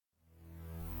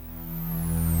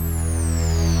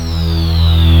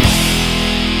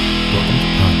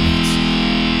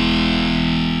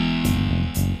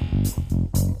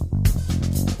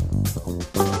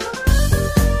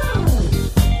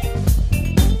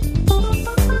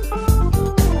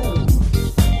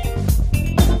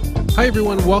Hi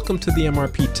everyone, welcome to the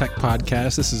MRP Tech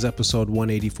Podcast. This is episode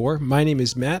 184. My name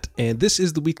is Matt, and this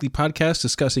is the weekly podcast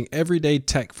discussing everyday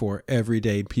tech for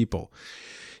everyday people.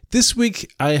 This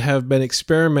week, I have been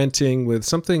experimenting with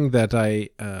something that I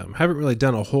haven't really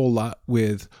done a whole lot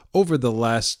with over the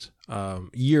last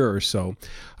year or so.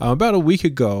 About a week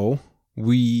ago,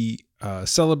 we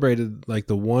celebrated like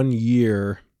the 1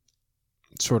 year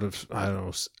sort of,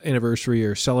 anniversary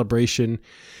or celebration.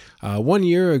 1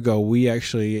 year ago, we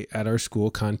actually, at our school,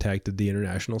 contacted the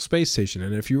International Space Station.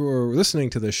 And if you were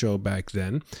listening to the show back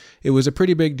then, it was a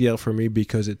pretty big deal for me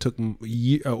because it took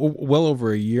well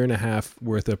over a year and a half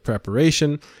worth of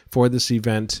preparation for this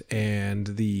event. And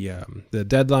the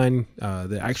deadline,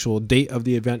 the actual date of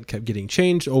the event kept getting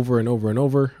changed over and over and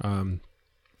over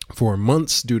for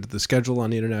months due to the schedule on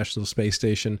the International Space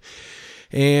Station.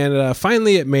 And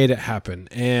finally, it made it happen.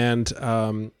 And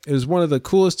it was one of the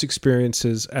coolest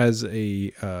experiences as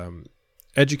a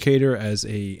educator, as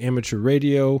a amateur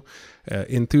radio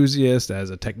enthusiast,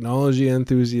 as a technology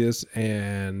enthusiast,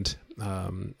 and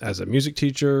as a music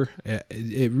teacher.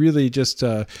 It really just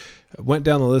went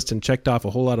down the list and checked off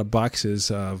a whole lot of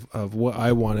boxes of what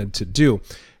I wanted to do.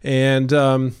 And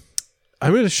I'm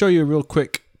going to show you a real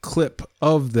quick clip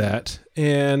of that.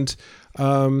 And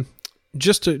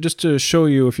just to show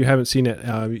you, if you haven't seen it,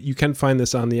 you can find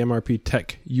this on the MRP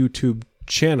Tech YouTube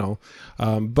channel.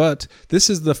 But this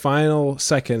is the final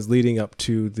seconds leading up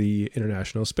to the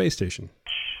International Space Station.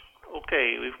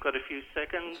 Okay, we've got a few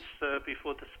seconds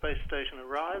before the space station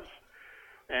arrives.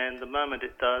 And the moment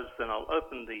it does, then I'll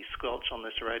open the squelch on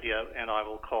this radio and I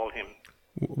will call him.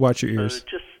 Watch your ears. So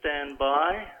just stand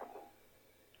by.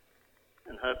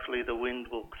 And hopefully the wind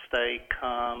will stay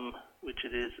calm, which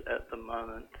it is at the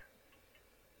moment.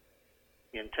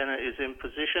 The antenna is in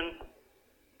position,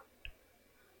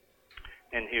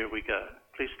 and here we go.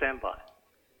 Please stand by.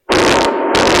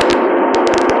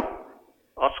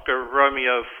 Oscar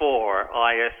Romeo 4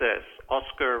 ISS,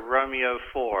 Oscar Romeo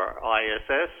 4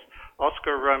 ISS,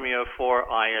 Oscar Romeo 4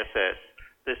 ISS.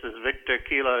 This is Victor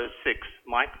Kilo 6,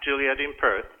 Mike Juliet in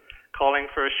Perth, calling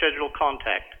for a scheduled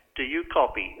contact. Do you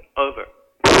copy? Over.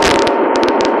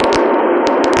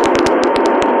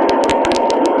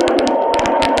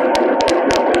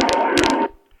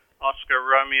 Oscar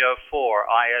Romeo 4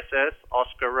 ISS,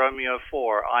 Oscar Romeo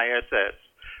 4 ISS.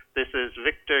 This is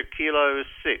Victor Kilo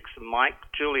 6, Mike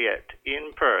Juliet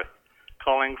in Perth,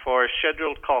 calling for a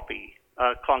scheduled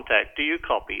contact. Do you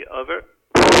copy? Over.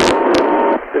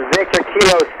 Victor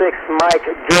Kilo 6, Mike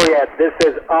Juliet. This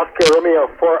is Oscar Romeo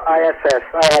 4 ISS.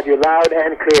 I have you loud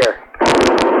and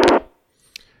clear.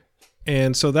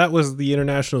 And so that was the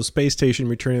International Space Station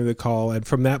returning the call. And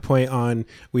from that point on,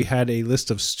 we had a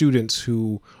list of students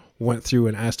who went through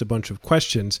and asked a bunch of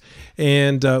questions.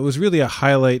 And it was really a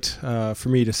highlight for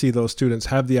me to see those students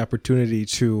have the opportunity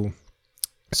to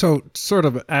sort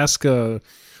of ask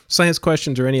science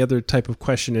questions or any other type of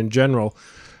question in general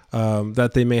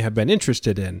that they may have been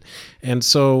interested in. And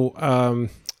so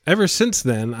ever since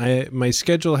then, my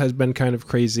schedule has been kind of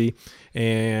crazy,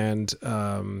 and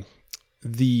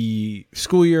the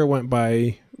school year went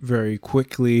by very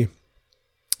quickly,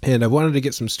 and I wanted to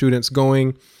get some students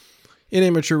going in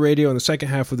amateur radio in the second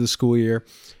half of the school year.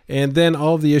 And then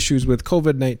all of the issues with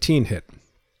COVID-19 hit.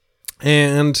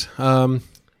 And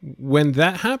when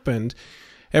that happened,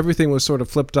 everything was sort of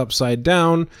flipped upside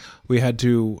down. We had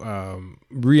to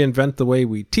reinvent the way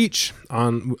we teach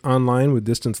online with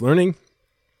distance learning.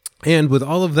 And with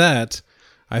all of that,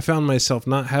 I found myself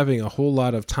not having a whole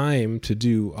lot of time to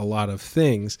do a lot of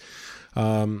things.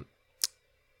 And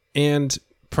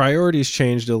priorities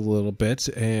changed a little bit.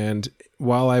 And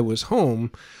while I was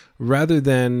home, rather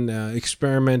than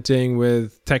experimenting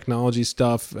with technology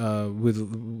stuff with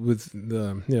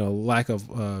the lack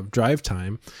of drive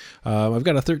time, I've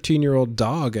got a 13-year-old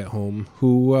dog at home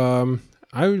who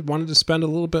I wanted to spend a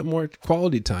little bit more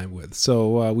quality time with.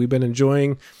 So we've been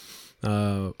enjoying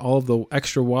all of the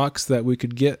extra walks that we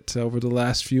could get over the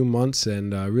last few months,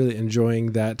 and really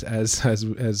enjoying that as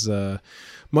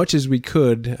much as we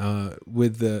could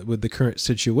with the current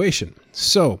situation.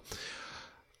 So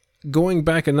going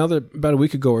back about a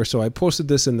week ago or so, I posted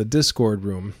this in the Discord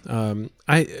room.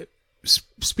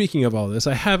 Speaking of all this,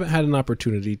 I haven't had an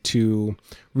opportunity to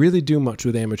really do much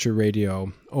with amateur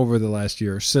radio over the last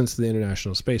year since the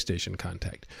International Space Station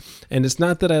contact. And it's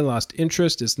not that I lost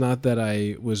interest. It's not that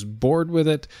I was bored with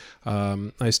it.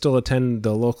 I still attend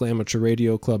the local amateur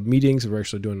radio club meetings. We're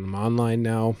actually doing them online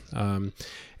now.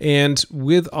 And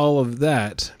with all of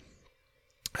that,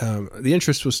 the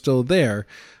interest was still there.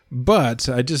 But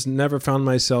I just never found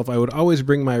myself. I would always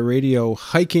bring my radio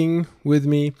hiking with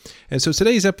me. And so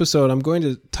today's episode, I'm going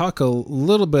to talk a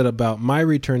little bit about my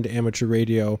return to amateur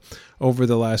radio over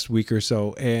the last week or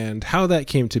so and how that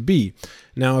came to be.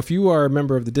 Now, if you are a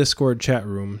member of the Discord chat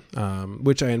room,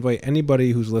 which I invite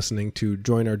anybody who's listening to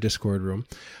join our Discord room,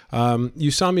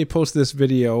 you saw me post this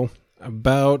video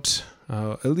about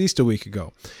at least a week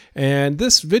ago. And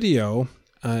this video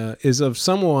is of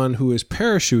someone who is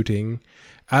parachuting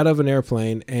out of an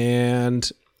airplane and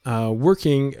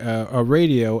working a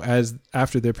radio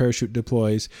after their parachute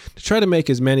deploys to try to make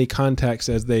as many contacts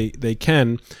as they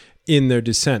can in their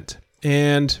descent.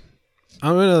 And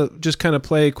I'm going to just kind of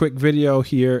play a quick video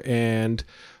here, and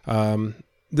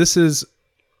this is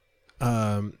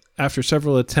after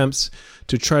several attempts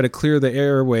to try to clear the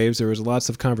airwaves. There was lots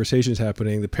of conversations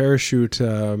happening. The parachute,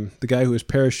 the guy who was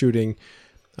parachuting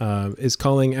is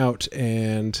calling out,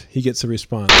 and he gets a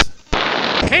response.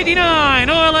 KD9,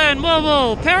 Oiland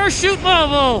Mobile, Parachute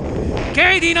Mobile.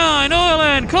 KD9,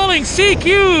 Oiland, calling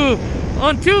CQ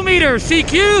on 2 meters.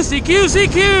 CQ, CQ,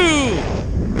 CQ.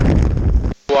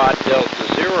 Squad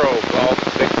Delta 0, Golf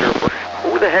Victor.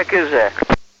 Who the heck is that?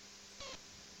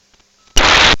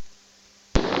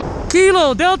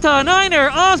 Kilo Delta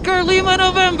Niner, Oscar Lima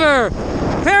November.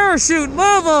 Parachute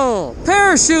Mobile,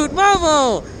 Parachute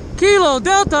Mobile. Kilo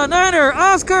Delta Niner,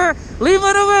 Oscar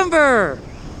Lima November.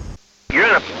 You're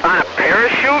on a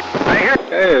parachute? I hear.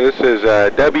 Hey, this is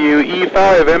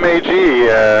WE5MAG.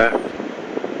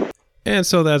 And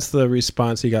so that's the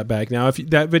response he got back. Now,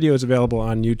 that video is available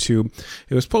on YouTube.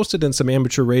 It was posted in some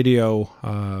amateur radio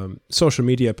social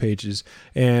media pages,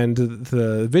 and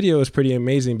the video is pretty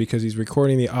amazing because he's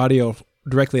recording the audio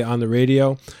directly on the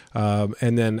radio,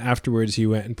 and then afterwards he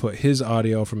went and put his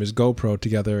audio from his GoPro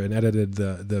together and edited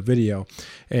the video.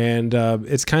 And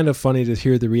it's kind of funny to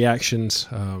hear the reactions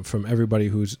from everybody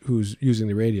who's using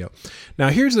the radio. Now,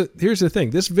 here's the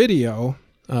thing. This video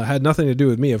had nothing to do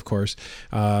with me, of course,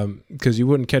 because you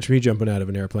wouldn't catch me jumping out of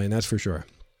an airplane, that's for sure.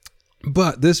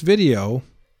 But this video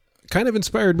kind of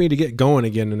inspired me to get going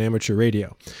again in amateur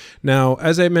radio. Now,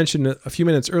 as I mentioned a few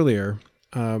minutes earlier,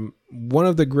 one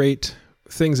of the great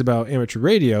things about amateur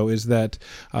radio is that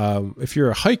if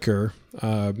you're a hiker,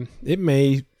 it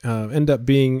may end up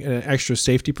being an extra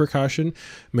safety precaution,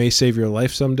 may save your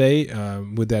life someday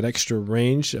with that extra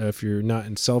range if you're not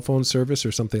in cell phone service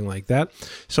or something like that.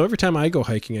 So every time I go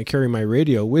hiking, I carry my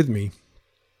radio with me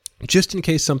just in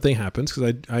case something happens,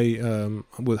 because I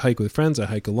would hike with friends, I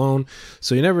hike alone,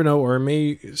 so you never know, or I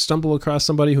may stumble across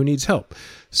somebody who needs help.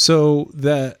 So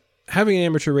that having an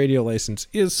amateur radio license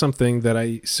is something that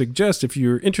I suggest if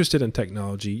you're interested in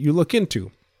technology, you look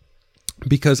into.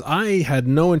 Because I had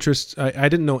no interest, I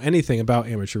didn't know anything about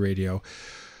amateur radio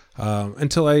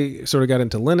until I sort of got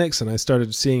into Linux, and I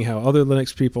started seeing how other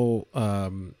Linux people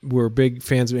were big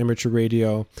fans of amateur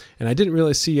radio, and I didn't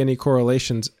really see any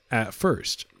correlations at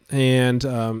first. And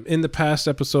in the past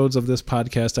episodes of this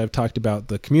podcast, I've talked about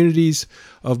the communities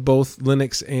of both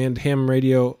Linux and ham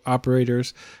radio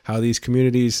operators, how these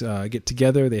communities get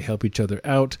together, they help each other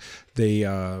out,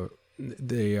 there's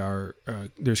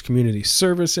community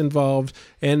service involved,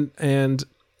 and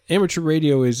amateur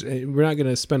radio is, we're not going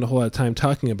to spend a whole lot of time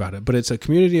talking about it, but it's a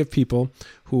community of people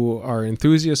who are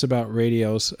enthusiasts about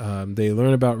radios. They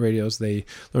learn about radios, they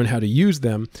learn how to use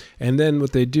them, and then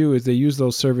what they do is they use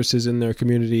those services in their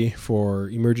community for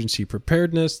emergency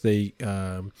preparedness. They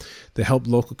help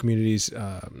local communities,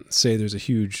 say there's a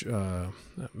huge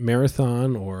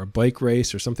marathon or a bike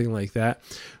race or something like that,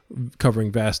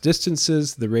 covering vast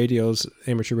distances. The radios,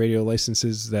 amateur radio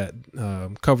licenses that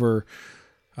cover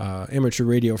amateur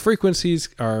radio frequencies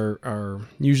are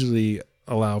usually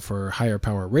allow for higher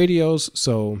power radios,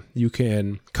 so you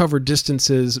can cover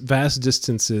distances, vast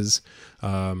distances,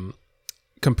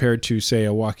 compared to, say,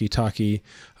 a walkie-talkie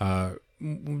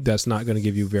that's not going to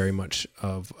give you very much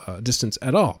of distance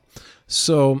at all.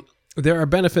 So there are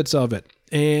benefits of it,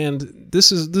 and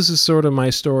this is sort of my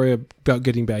story about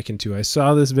getting back into. I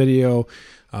saw this video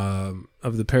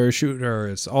of the parachuter.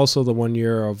 It's also the 1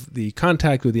 year of the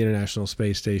contact with the International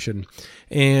Space Station,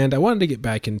 and I wanted to get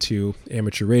back into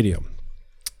amateur radio.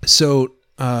 So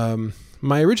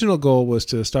my original goal was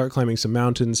to start climbing some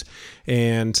mountains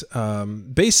and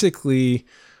basically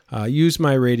use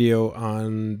my radio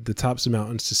on the tops of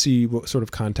mountains to see what sort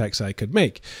of contacts I could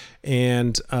make.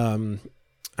 And I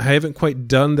haven't quite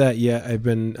done that yet. I've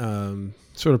been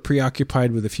sort of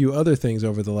preoccupied with a few other things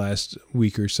over the last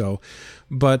week or so.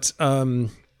 But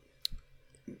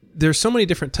there's so many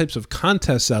different types of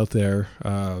contests out there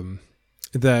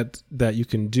that you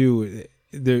can do.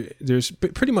 there's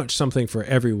pretty much something for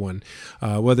everyone,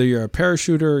 whether you're a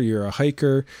parachuter, you're a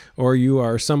hiker, or you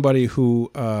are somebody who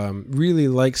really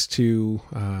likes to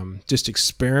just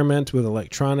experiment with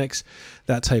electronics,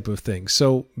 that type of thing.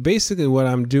 So basically what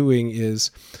I'm doing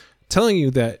is telling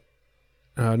you that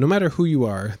no matter who you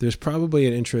are, there's probably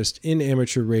an interest in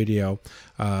amateur radio,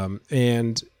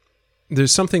 and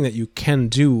there's something that you can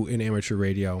do in amateur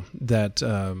radio that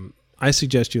I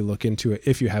suggest you look into it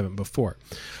if you haven't before.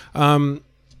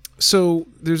 So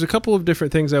there's a couple of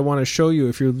different things I want to show you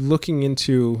if you're looking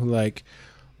into like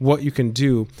what you can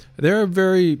do. There are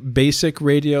very basic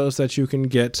radios that you can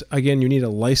get. Again, you need a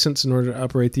license in order to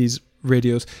operate these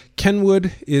radios.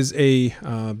 Kenwood is a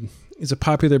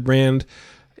popular brand.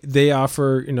 They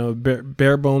offer,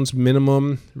 bare bones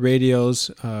minimum radios,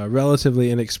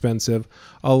 relatively inexpensive,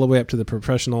 all the way up to the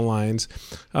professional lines.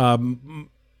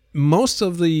 Most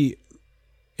of the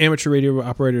amateur radio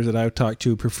operators that I've talked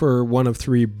to prefer one of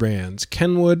three brands: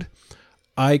 Kenwood,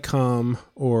 ICOM,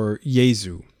 or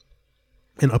Yaesu.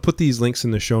 And I'll put these links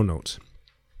in the show notes.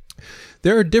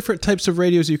 There are different types of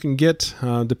radios you can get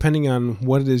depending on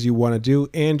what it is you want to do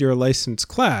and your license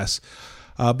class.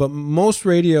 But most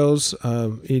radios,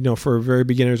 for very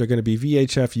beginners, are going to be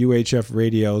VHF, UHF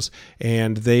radios,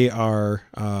 and they are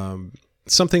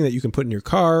something that you can put in your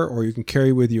car or you can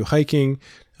carry with you hiking.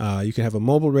 You can have a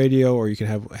mobile radio or you can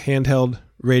have a handheld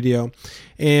radio.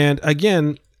 And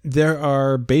again, there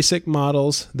are basic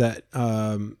models that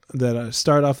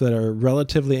start off that are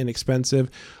relatively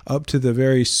inexpensive, up to the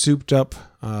very souped up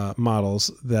models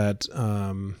that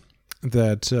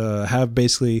have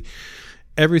basically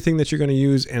everything that you're going to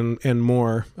use and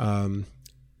more.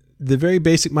 The very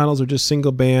basic models are just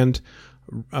single band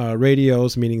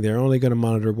radios, meaning they're only going to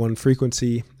monitor one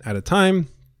frequency at a time.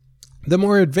 The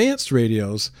more advanced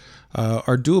radios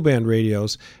are dual band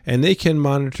radios, and they can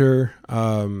monitor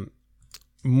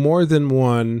more than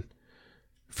one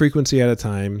frequency at a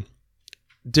time,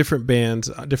 different bands,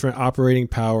 different operating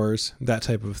powers, that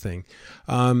type of thing.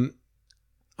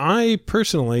 I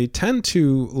personally tend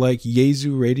to like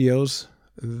Yaesu radios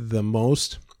the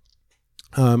most,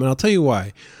 and I'll tell you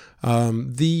why.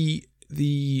 The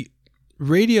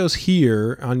radios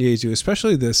here on Yaesu,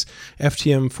 especially this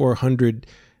FTM 400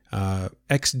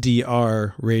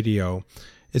 XDR radio,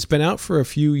 it's been out for a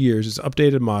few years. It's an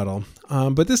updated model,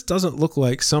 but this doesn't look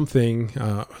like something,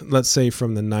 let's say,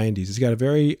 from the 90s. It's got a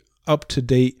very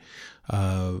up-to-date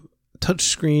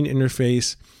touchscreen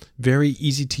interface, very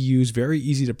easy to use, very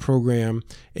easy to program,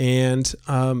 and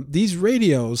these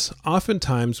radios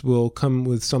oftentimes will come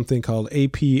with something called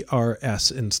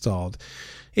APRS installed.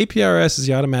 APRS is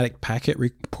the automatic packet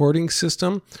reporting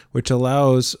system, which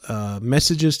allows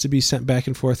messages to be sent back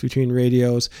and forth between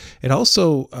radios. It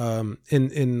also,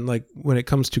 in like when it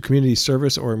comes to community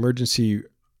service or emergency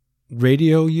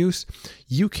radio use,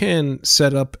 you can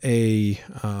set up a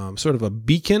sort of a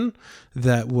beacon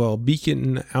that will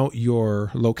beacon out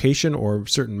your location or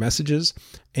certain messages,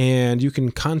 and you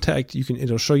can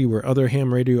it'll show you where other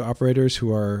ham radio operators who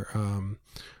are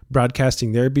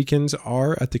broadcasting their beacons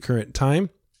are at the current time.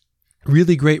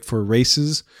 Really great for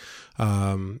races.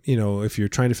 If you're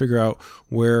trying to figure out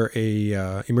where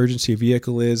a emergency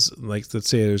vehicle is, like let's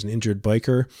say there's an injured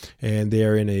biker and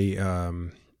they're in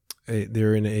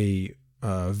a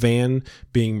van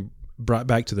being brought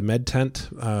back to the med tent,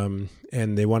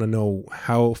 and they want to know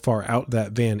how far out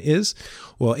that van is.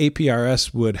 Well,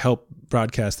 APRS would help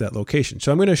broadcast that location.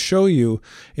 So I'm going to show you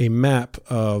a map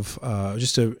of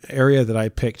just an area that I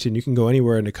picked, and you can go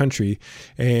anywhere in the country,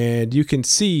 and you can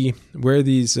see where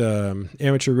these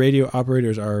amateur radio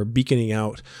operators are beaconing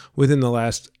out within the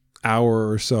last hour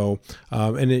or so.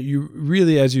 You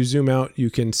really, as you zoom out, you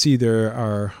can see there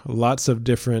are lots of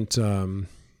different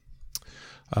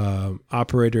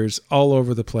operators all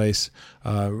over the place,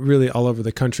 really all over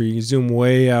the country. You zoom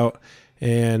way out,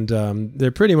 and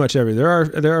they're pretty much everywhere.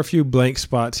 There are a few blank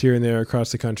spots here and there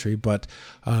across the country, but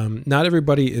not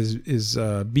everybody is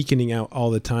beaconing out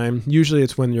all the time. Usually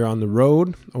it's when you're on the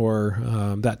road or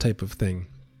that type of thing.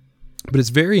 But it's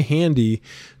very handy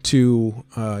to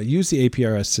use the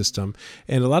APRS system,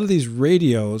 and a lot of these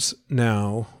radios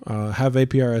now have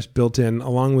APRS built in,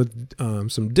 along with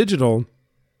some digital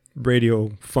radio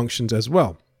functions as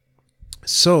well.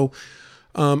 So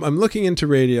I'm looking into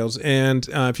radios, and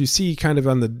if you see kind of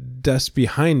on the desk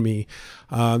behind me,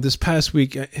 this past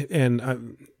week,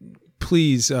 and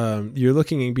please, you're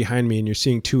looking behind me and you're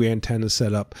seeing two antennas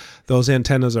set up. Those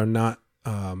antennas are not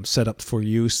set up for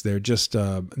use. They're just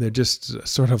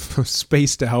sort of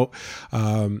spaced out.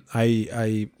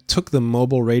 I took the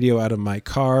mobile radio out of my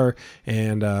car,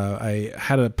 and I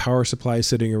had a power supply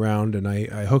sitting around, and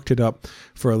I hooked it up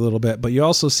for a little bit. But you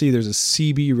also see there's a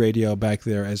CB radio back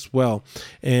there as well.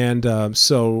 And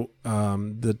so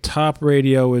the top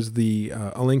radio is the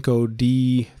Alinco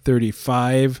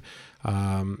D35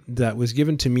 that was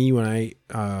given to me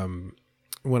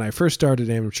when I first started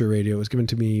amateur radio. It was given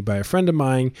to me by a friend of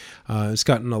mine. It's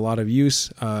gotten a lot of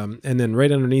use. And then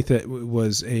right underneath it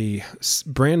was a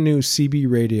brand new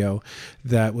CB radio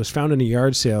that was found in a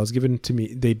yard sale. It was given to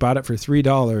me. They bought it for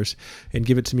 $3 and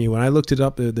give it to me. When I looked it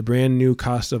up, the brand new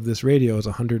cost of this radio is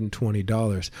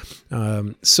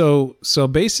 $120. So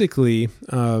basically,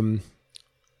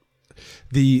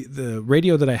 the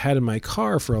radio that I had in my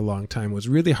car for a long time was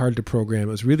really hard to program.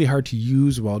 It was really hard to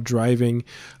use while driving.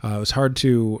 It was hard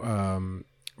to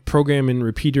program in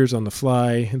repeaters on the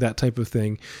fly, that type of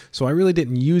thing. So I really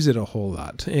didn't use it a whole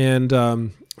lot. And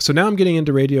so now I'm getting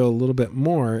into radio a little bit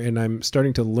more, and I'm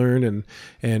starting to learn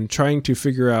and trying to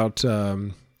figure out,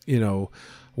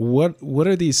 what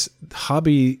are these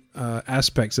hobby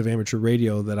aspects of amateur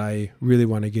radio that I really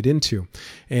want to get into.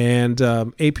 And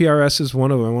APRS is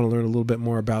one of them. I want to learn a little bit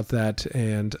more about that.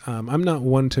 And I'm not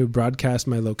one to broadcast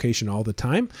my location all the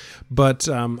time, but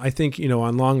I think,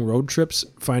 on long road trips,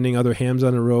 finding other hams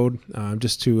on the road,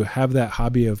 just to have that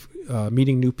hobby of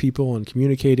meeting new people and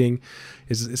communicating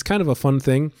is kind of a fun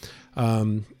thing.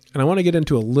 And I want to get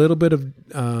into a little bit of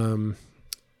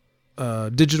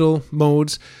digital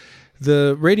modes.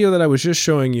 The radio that I was just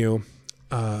showing you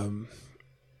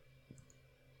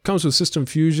comes with System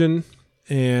Fusion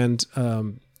and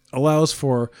allows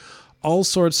for all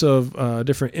sorts of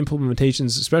different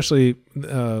implementations, especially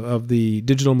of the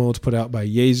digital modes put out by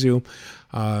Yaesu.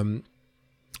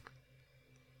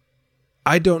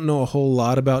 I don't know a whole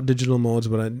lot about digital modes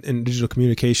and digital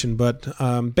communication, but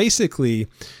basically,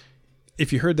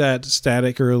 if you heard that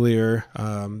static earlier,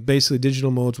 basically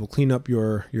digital modes will clean up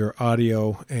your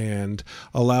audio and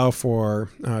allow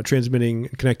for transmitting,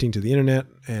 connecting to the internet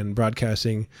and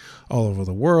broadcasting all over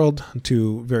the world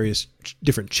to various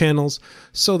different channels.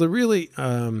 So the really,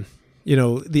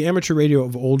 the amateur radio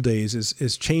of old days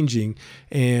is changing,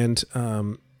 and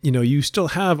you still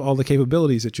have all the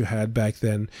capabilities that you had back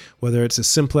then, whether it's a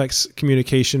simplex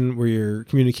communication where you're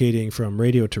communicating from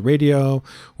radio to radio,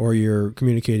 or you're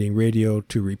communicating radio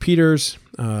to repeaters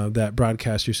that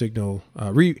broadcast your signal,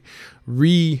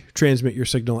 retransmit your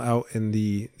signal out in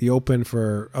the open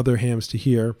for other hams to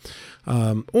hear.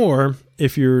 Or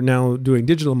if you're now doing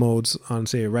digital modes on,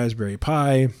 say, a Raspberry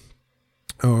Pi,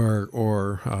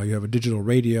 or you have a digital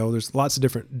radio, there's lots of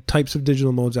different types of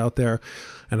digital modes out there,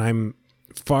 and I'm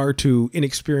far too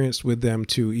inexperienced with them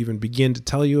to even begin to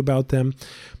tell you about them.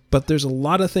 But there's a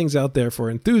lot of things out there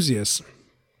for enthusiasts.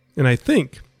 And I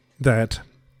think that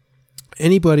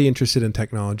anybody interested in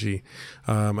technology,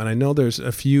 and I know there's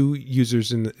a few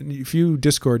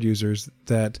Discord users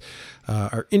that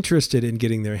are interested in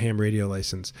getting their ham radio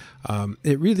license.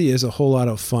 It really is a whole lot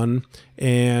of fun,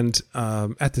 and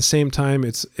at the same time,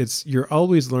 it's you're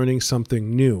always learning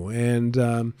something new.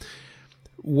 And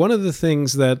one of the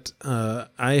things that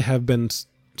I have been that's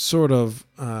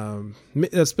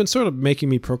been sort of making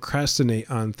me procrastinate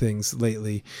on things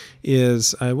lately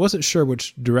is I wasn't sure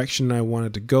which direction I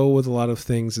wanted to go with a lot of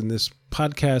things in this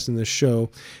podcast and this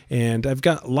show. And I've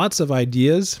got lots of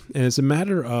ideas, and it's a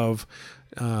matter of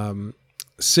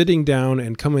sitting down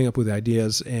and coming up with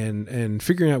ideas and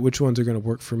figuring out which ones are going to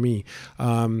work for me.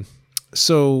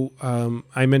 So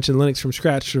I mentioned Linux from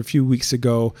scratch a few weeks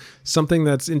ago, something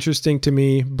that's interesting to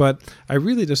me, but I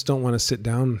really just don't want to sit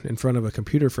down in front of a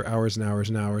computer for hours and hours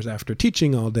and hours after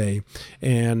teaching all day.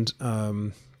 And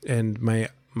I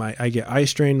get eye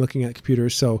strain looking at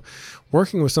computers. So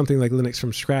working with something like Linux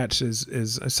from scratch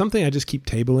is something I just keep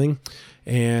tabling.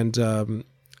 And,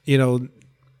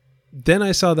 then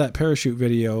I saw that parachute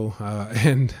video,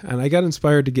 and I got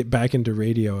inspired to get back into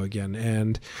radio again.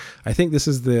 And I think this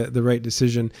is the right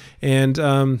decision. And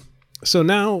so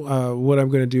now what I'm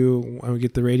going to do, I'm going to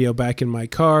get the radio back in my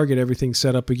car, get everything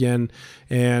set up again.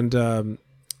 And a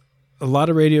lot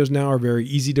of radios now are very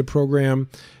easy to program.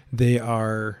 They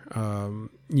are,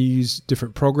 you use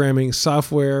different programming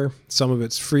software. Some of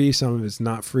it's free, some of it's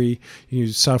not free. You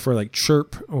use software like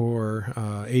Chirp or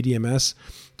ADMS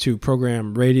to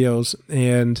program radios,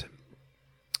 and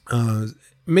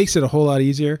makes it a whole lot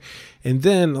easier. And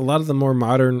then a lot of the more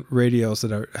modern radios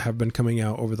that have been coming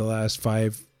out over the last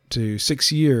 5 to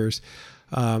 6 years,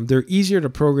 they're easier to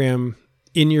program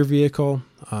in your vehicle.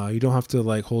 You don't have to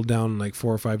hold down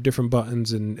 4 or 5 different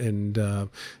buttons and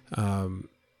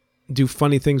do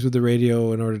funny things with the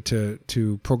radio in order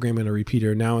to program in a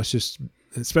repeater. Now it's just,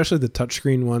 especially the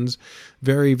touchscreen ones,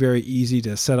 very, very easy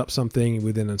to set up something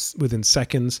within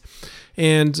seconds.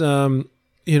 And,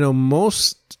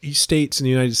 most states in the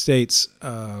United States,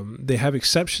 they have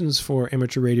exceptions for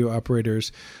amateur radio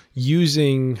operators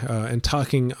using and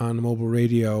talking on mobile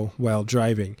radio while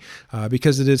driving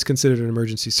because it is considered an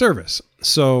emergency service.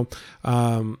 So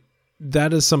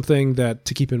that is something that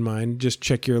to keep in mind. Just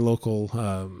check your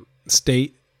local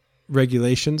state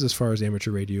regulations as far as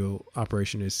amateur radio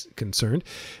operation is concerned.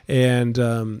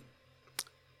 And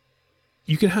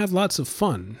you can have lots of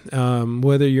fun,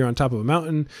 whether you're on top of a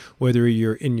mountain, whether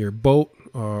you're in your boat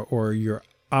or you're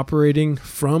operating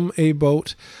from a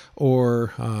boat,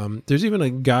 or there's even a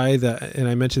guy that, and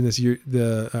I mentioned this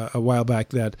a while back,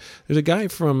 that there's a guy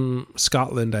from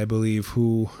Scotland, I believe,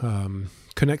 who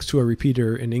connects to a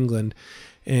repeater in England,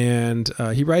 and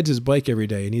he rides his bike every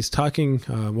day, and he's talking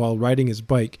while riding his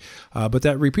bike, but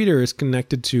that repeater is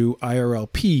connected to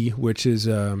IRLP, which is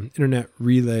Internet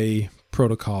Relay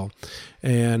Protocol,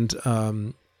 and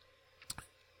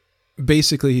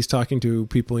basically he's talking to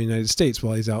people in the United States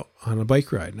while he's out on a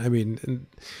bike ride. I mean,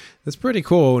 that's pretty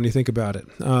cool when you think about it.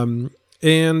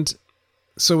 And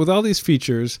so with all these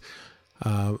features,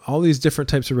 all these different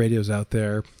types of radios out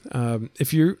there,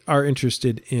 if you are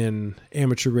interested in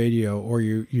amateur radio or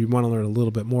you want to learn a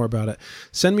little bit more about it,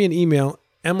 send me an email,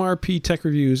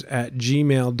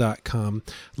 mrptechreviews@gmail.com.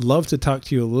 Love to talk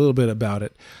to you a little bit about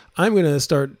it. I'm going to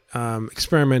start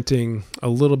experimenting a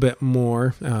little bit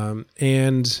more,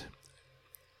 and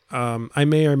I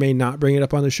may or may not bring it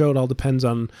up on the show. It all depends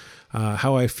on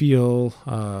how I feel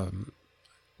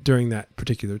during that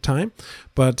particular time.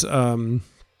 But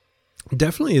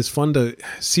definitely it's fun to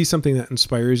see something that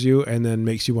inspires you and then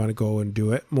makes you want to go and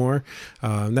do it more.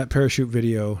 That parachute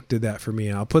video did that for me,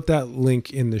 and I'll put that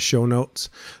link in the show notes.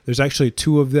 There's actually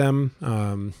 2 of them,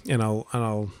 and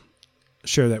I'll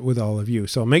share that with all of you.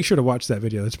 So make sure to watch that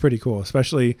video. It's pretty cool,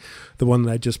 especially the one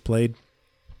that I just played.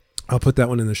 I'll put that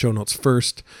one in the show notes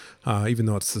first, even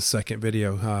though it's the second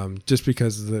video, just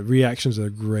because the reactions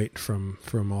are great from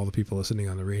all the people listening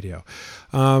on the radio.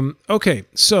 Okay,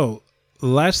 so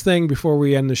last thing before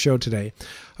we end the show today,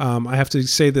 I have to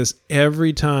say this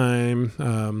every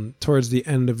time towards the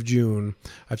end of June.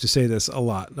 I have to say this a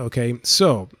lot, okay?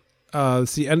 So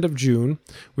it's the end of June,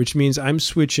 which means I'm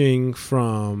switching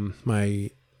from my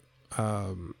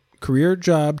career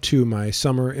job to my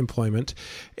summer employment,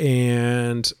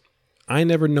 and I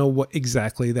never know what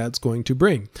exactly that's going to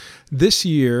bring. This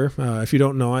year, if you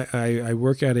don't know, I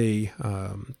work at a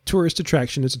tourist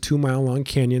attraction. It's a 2-mile-long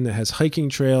canyon that has hiking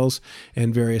trails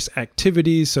and various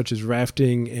activities such as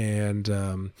rafting and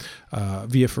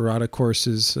via ferrata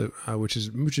courses, which is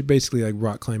basically like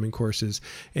rock climbing courses.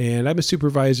 And I'm a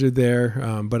supervisor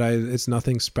there, but it's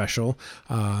nothing special.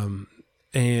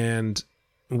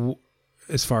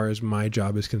 As far as my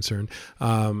job is concerned,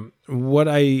 what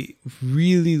I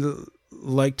really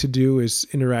like to do is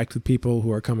interact with people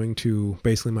who are coming to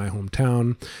basically my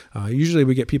hometown. Usually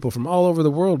we get people from all over the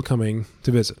world coming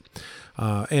to visit.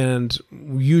 And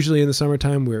usually in the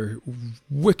summertime, we're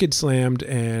wicked slammed,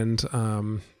 and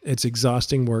it's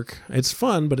exhausting work. It's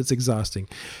fun, but it's exhausting.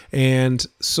 And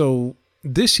so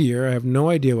this year, I have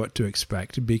no idea what to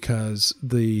expect because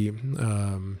the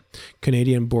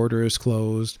Canadian border is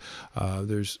closed.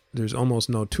 There's almost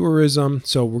no tourism,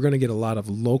 so we're going to get a lot of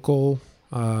local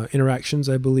interactions,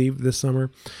 I believe, this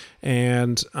summer.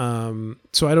 And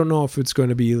so I don't know if it's going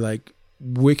to be like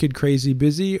wicked crazy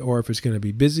busy, or if it's going to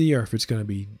be busy, or if it's going to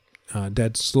be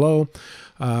dead slow.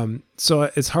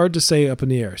 So it's hard to say up in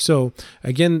the air. So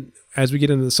again, as we get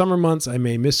into the summer months, I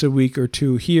may miss a week or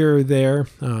 2 here or there,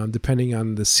 depending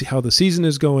on how the season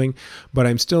is going. But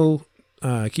I'm still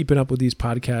keeping up with these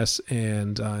podcasts,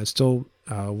 and I still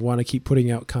want to keep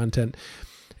putting out content.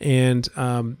 And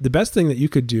the best thing that you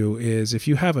could do is, if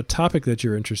you have a topic that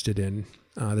you're interested in,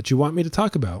 that you want me to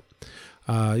talk about,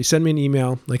 you send me an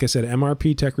email, like I said,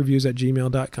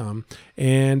 mrptechreviews@gmail.com,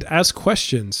 and ask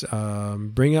questions.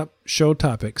 Bring up show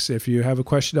topics. If you have a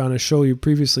question on a show you've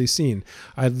previously seen,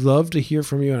 I'd love to hear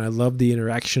from you, and I love the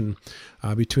interaction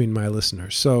between my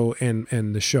listeners. So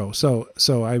and the show. So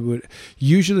I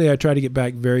try to get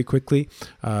back very quickly.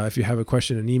 If you have a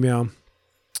question, an email.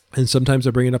 And sometimes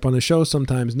I bring it up on the show,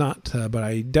 sometimes not, but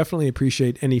I definitely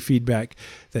appreciate any feedback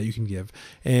that you can give.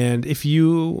 And if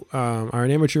you are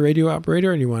an amateur radio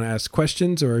operator and you want to ask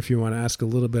questions, or if you want to ask a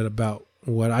little bit about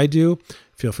what I do,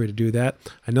 feel free to do that.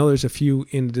 I know there's a few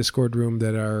in the Discord room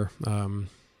that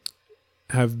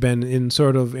have been in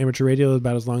sort of amateur radio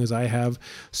about as long as I have,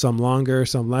 some longer,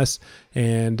 some less.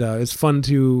 And it's fun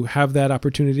to have that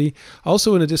opportunity.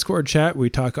 Also in the Discord chat, we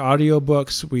talk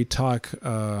audiobooks, we talk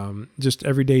just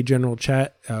everyday general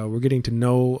chat. We're getting to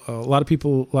know a lot of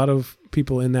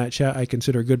people in that chat I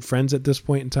consider good friends at this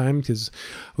point in time, because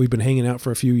we've been hanging out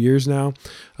for a few years now,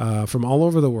 from all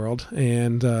over the world.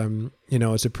 And,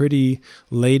 it's a pretty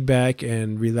laid back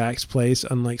and relaxed place,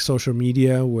 unlike social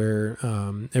media where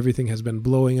everything has been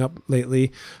blowing up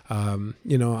lately.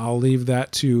 I'll leave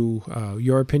that to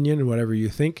your opinion and whatever you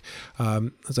think,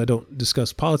 as I don't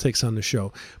discuss politics on the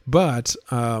show. But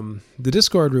the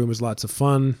Discord room is lots of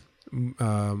fun.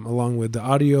 Along with the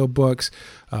audio books,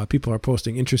 people are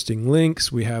posting interesting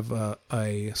links. We have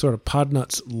a sort of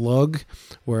Podnuts lug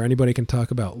where anybody can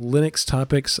talk about Linux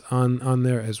topics on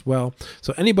there as well.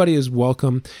 So anybody is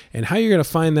welcome. And how you're going to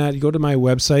find that, you go to my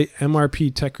website,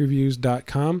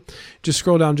 mrptechreviews.com. Just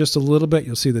scroll down just a little bit.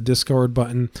 You'll see the Discord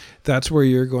button. That's where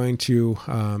you're going to,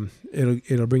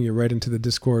 it'll bring you right into the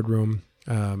Discord room.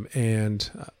 And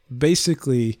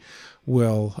basically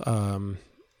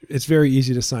it's very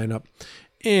easy to sign up,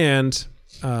 and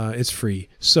it's free.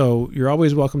 So you're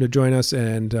always welcome to join us.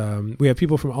 And we have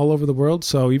people from all over the world.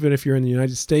 So even if you're in the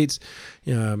United States,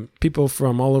 people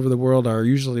from all over the world are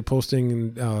usually posting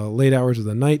in late hours of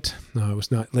the night.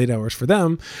 It's not late hours for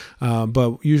them,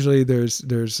 but usually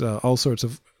there's all sorts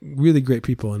of really great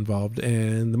people involved.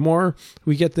 And the more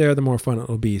we get there, the more fun it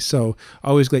will be. So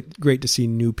always great to see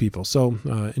new people. So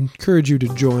encourage you to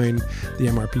join the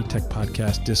MRP Tech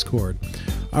Podcast Discord.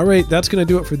 All right, that's going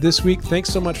to do it for this week. Thanks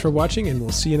so much for watching, and we'll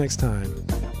see you next time.